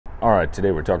Alright, today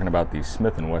we're talking about the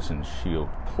Smith & Wesson Shield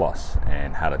Plus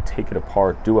and how to take it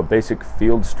apart, do a basic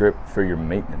field strip for your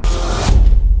maintenance.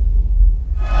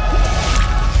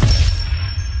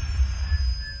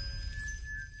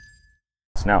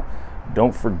 Now,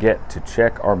 don't forget to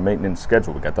check our maintenance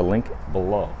schedule. We got the link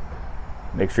below.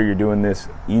 Make sure you're doing this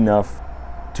enough.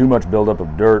 Too much buildup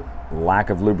of dirt, lack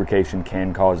of lubrication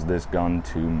can cause this gun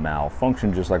to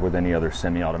malfunction, just like with any other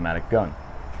semi-automatic gun.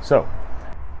 So,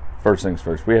 first things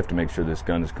first, we have to make sure this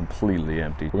gun is completely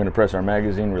empty. We're going to press our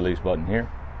magazine release button here,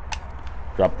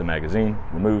 drop the magazine,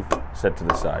 remove, set to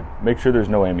the side. Make sure there's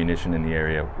no ammunition in the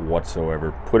area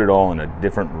whatsoever. Put it all in a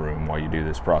different room while you do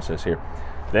this process here.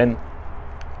 Then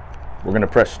we're going to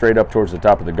press straight up towards the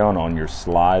top of the gun on your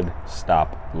slide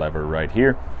stop lever right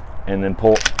here, and then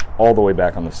pull all the way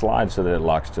back on the slide so that it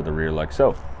locks to the rear like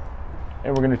so.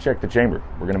 And we're going to check the chamber.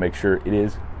 We're going to make sure it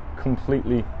is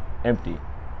completely empty.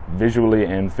 Visually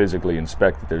and physically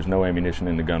inspect that there's no ammunition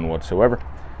in the gun whatsoever,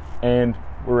 and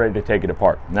we're ready to take it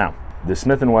apart. Now, the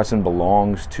Smith & Wesson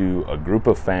belongs to a group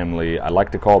of family I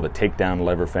like to call the takedown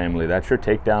lever family. That's your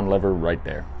takedown lever right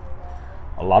there.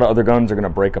 A lot of other guns are going to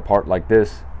break apart like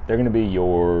this. They're going to be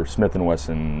your Smith &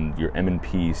 Wesson, your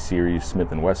M&P series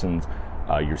Smith & Wessons,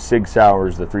 your Sig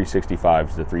Sauers, the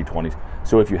 365s, the 320s.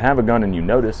 So if you have a gun and you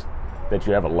notice that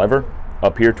you have a lever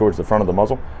up here towards the front of the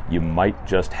muzzle, you might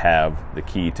just have the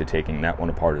key to taking that one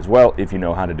apart as well. If you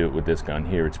know how to do it with this gun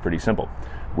here, it's pretty simple.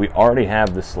 We already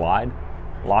have the slide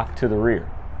locked to the rear,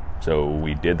 so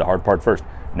we did the hard part first.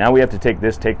 Now we have to take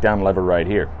this takedown lever right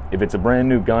here. If it's a brand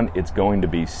new gun, it's going to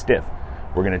be stiff.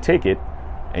 We're going to take it,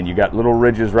 and you got little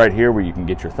ridges right here where you can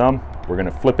get your thumb. We're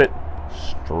going to flip it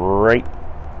straight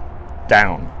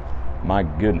down. My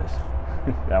goodness,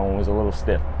 that one was a little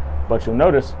stiff, but you'll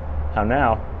notice how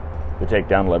now the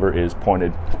takedown lever is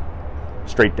pointed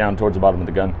straight down towards the bottom of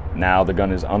the gun. Now the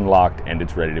gun is unlocked and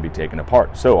it's ready to be taken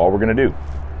apart. So all we're going to do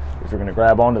is we're going to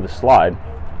grab onto the slide.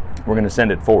 We're going to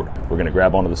send it forward. We're going to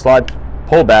grab onto the slide,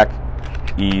 pull back,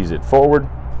 ease it forward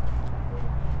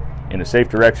in a safe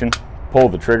direction, pull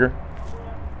the trigger.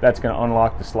 That's going to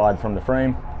unlock the slide from the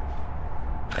frame,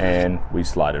 and we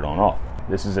slide it on off.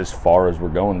 This is as far as we're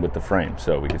going with the frame,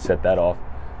 so we can set that off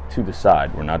to the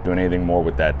side. We're not doing anything more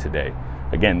with that today.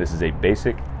 Again, this is a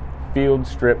basic field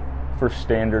strip for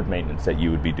standard maintenance that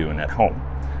you would be doing at home.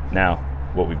 Now,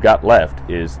 what we've got left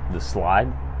is the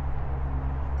slide,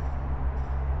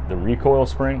 the recoil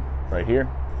spring right here,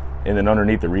 and then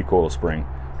underneath the recoil spring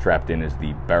trapped in is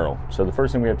the barrel. So the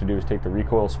first thing we have to do is take the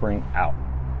recoil spring out.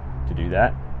 To do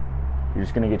that, you're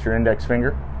just going to get your index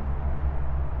finger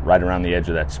right around the edge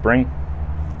of that spring,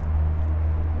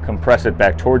 compress it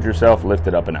back towards yourself, lift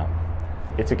it up and out.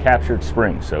 It's a captured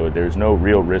spring, so there's no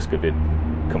real risk of it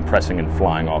compressing and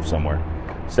flying off somewhere.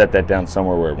 Set that down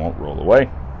somewhere where it won't roll away.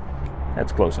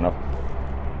 That's close enough.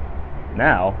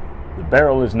 Now, the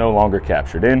barrel is no longer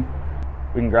captured in.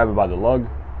 We can grab it by the lug,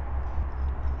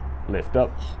 lift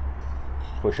up,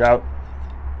 push out,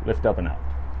 lift up and out.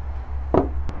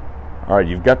 Alright,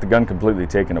 you've got the gun completely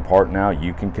taken apart. Now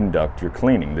you can conduct your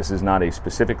cleaning. This is not a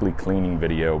specifically cleaning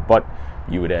video, but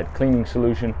you would add cleaning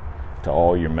solution to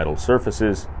all your metal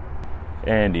surfaces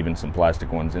and even some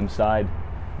plastic ones inside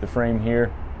the frame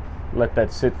here. Let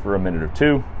that sit for a minute or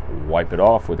two, wipe it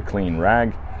off with a clean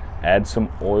rag, add some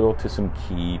oil to some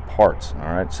key parts.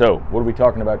 Alright, so what are we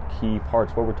talking about key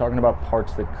parts? Well, we're talking about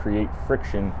parts that create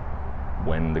friction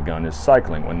when the gun is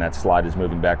cycling, when that slide is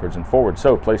moving backwards and forwards.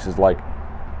 So places like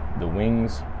the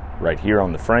wings right here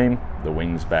on the frame, the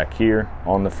wings back here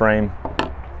on the frame.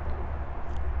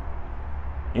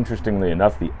 Interestingly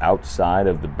enough, the outside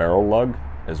of the barrel lug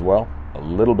as well, a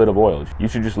little bit of oil. You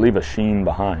should just leave a sheen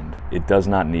behind. It does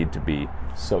not need to be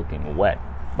soaking wet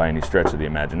by any stretch of the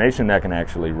imagination. That can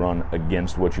actually run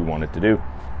against what you want it to do.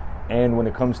 And when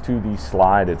it comes to the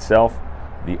slide itself,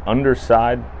 the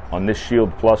underside on this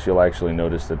Shield Plus, you'll actually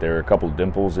notice that there are a couple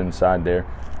dimples inside there.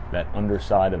 That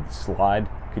underside of the slide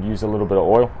could use a little bit of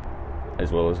oil,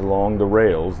 as well as along the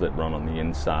rails that run on the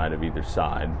inside of either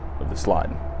side of the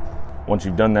slide. Once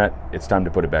you've done that, it's time to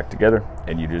put it back together,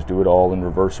 and you just do it all in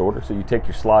reverse order. So you take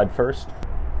your slide first,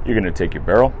 you're going to take your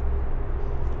barrel,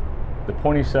 the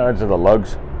pointy sides of the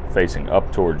lugs facing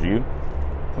up towards you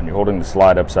when you're holding the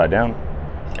slide upside down,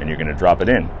 and you're going to drop it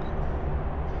in.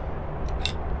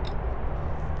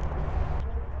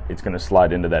 It's going to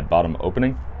slide into that bottom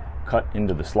opening, cut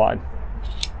into the slide,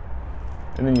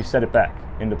 and then you set it back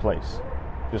into place,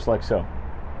 just like so.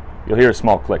 You'll hear a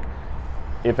small click.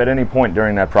 If at any point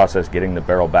during that process getting the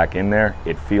barrel back in there,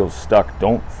 it feels stuck,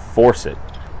 don't force it.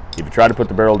 If you try to put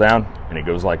the barrel down and it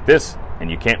goes like this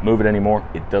and you can't move it anymore,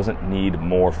 it doesn't need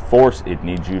more force, it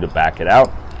needs you to back it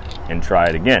out and try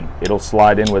it again. It'll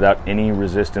slide in without any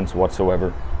resistance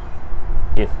whatsoever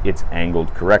if it's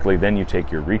angled correctly. Then you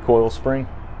take your recoil spring,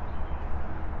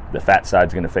 the fat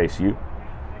side's going to face you,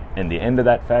 and the end of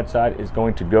that fat side is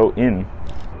going to go in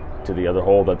to the other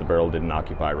hole that the barrel didn't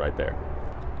occupy right there.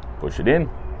 Push it in,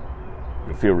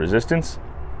 you'll feel resistance,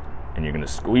 and you're going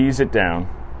to squeeze it down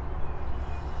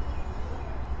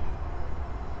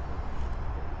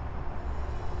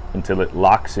until it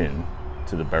locks in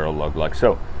to the barrel lug like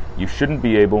so. You shouldn't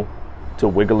be able to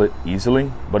wiggle it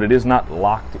easily, but it is not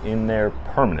locked in there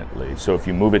permanently. So if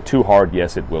you move it too hard,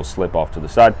 yes, it will slip off to the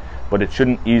side, but it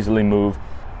shouldn't easily move,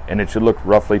 and it should look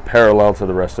roughly parallel to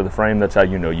the rest of the frame. That's how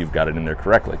you know you've got it in there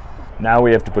correctly. Now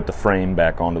we have to put the frame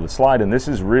back onto the slide, and this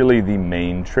is really the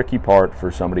main tricky part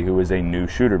for somebody who is a new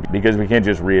shooter, because we can't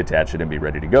just reattach it and be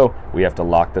ready to go. We have to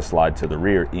lock the slide to the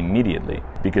rear immediately,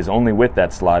 because only with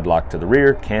that slide locked to the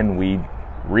rear can we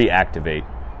reactivate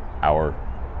our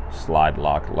slide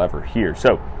lock lever here.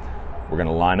 So we're going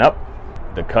to line up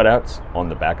the cutouts on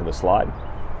the back of the slide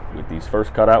with these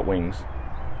first cutout wings.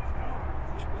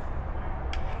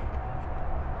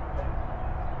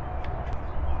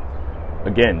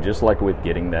 Again, just like with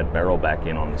getting that barrel back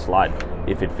in on the slide,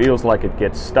 if it feels like it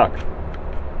gets stuck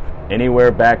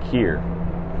anywhere back here,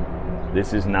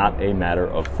 this is not a matter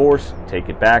of force. Take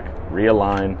it back,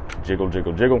 realign, jiggle,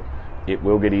 jiggle, jiggle. It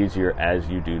will get easier as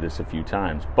you do this a few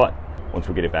times, but once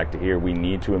we get it back to here, we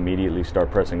need to immediately start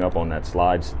pressing up on that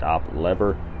slide stop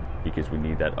lever, because we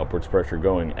need that upwards pressure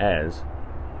going as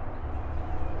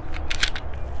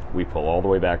we pull all the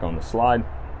way back on the slide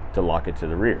to lock it to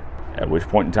the rear. At which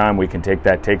point in time we can take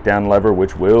that takedown lever,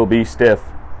 which will be stiff,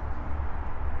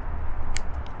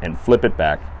 and flip it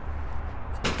back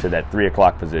to that 3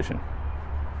 o'clock position.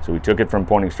 So we took it from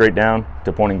pointing straight down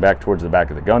to pointing back towards the back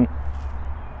of the gun.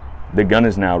 The gun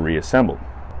is now reassembled.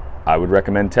 I would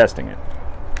recommend testing it.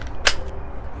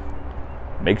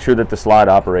 Make sure that the slide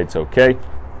operates okay.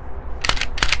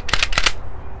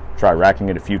 Try racking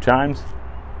it a few times.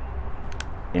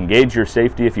 Engage your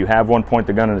safety if you have one. Point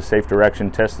the gun in a safe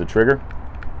direction. Test the trigger.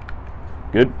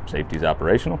 Good. Safety is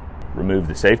operational. Remove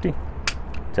the safety.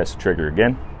 Test the trigger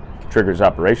again. Trigger is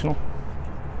operational.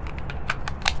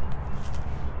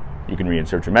 You can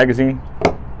reinsert your magazine,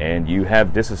 and you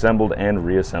have disassembled and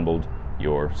reassembled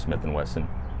your Smith & Wesson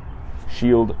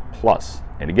Shield Plus.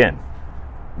 And again,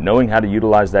 knowing how to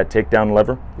utilize that takedown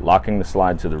lever, locking the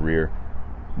slide to the rear,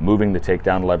 moving the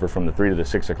takedown lever from the 3 to the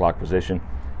 6 o'clock position,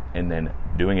 and then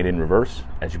doing it in reverse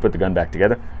as you put the gun back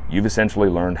together, you've essentially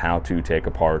learned how to take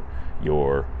apart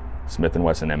your Smith &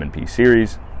 Wesson M&P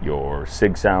series, your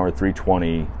Sig Sauer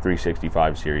 320,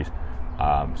 365 series.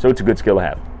 So it's a good skill to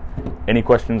have. Any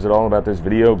questions at all about this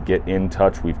video, get in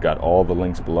touch. We've got all the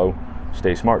links below.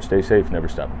 Stay smart, stay safe, never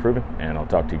stop improving, and I'll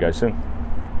talk to you guys soon.